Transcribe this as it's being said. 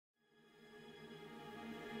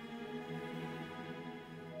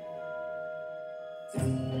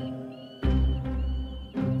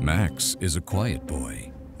Max is a quiet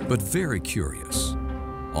boy, but very curious.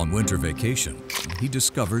 On winter vacation, he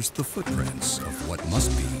discovers the footprints of what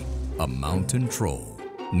must be a mountain troll.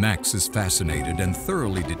 Max is fascinated and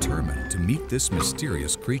thoroughly determined to meet this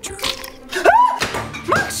mysterious creature.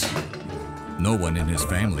 Max! No one in his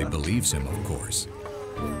family believes him, of course,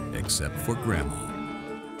 except for Grandma.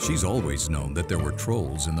 She's always known that there were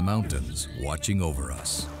trolls in the mountains watching over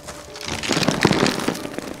us.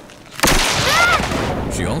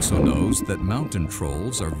 She also knows that mountain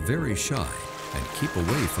trolls are very shy and keep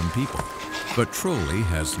away from people. But Trollie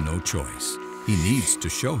has no choice. He needs to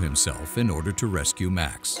show himself in order to rescue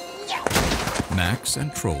Max. Max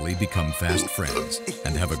and Trollie become fast friends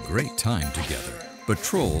and have a great time together. But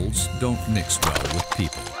trolls don't mix well with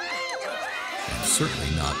people, and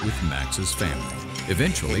certainly not with Max's family.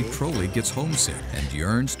 Eventually, Trollie gets homesick and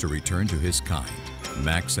yearns to return to his kind.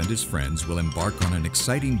 Max and his friends will embark on an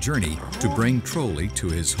exciting journey to bring Trollie to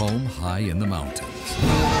his home high in the mountains.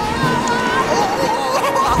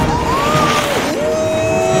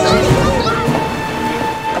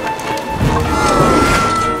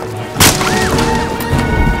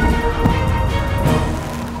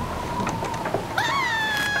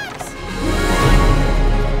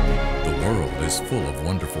 The world is full of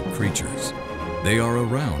wonderful creatures. They are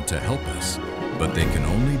around to help us, but they can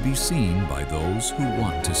only be seen by those who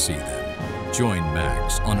want to see them. Join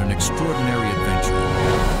Max on an extraordinary adventure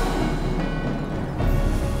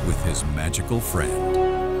with his magical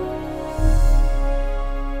friend.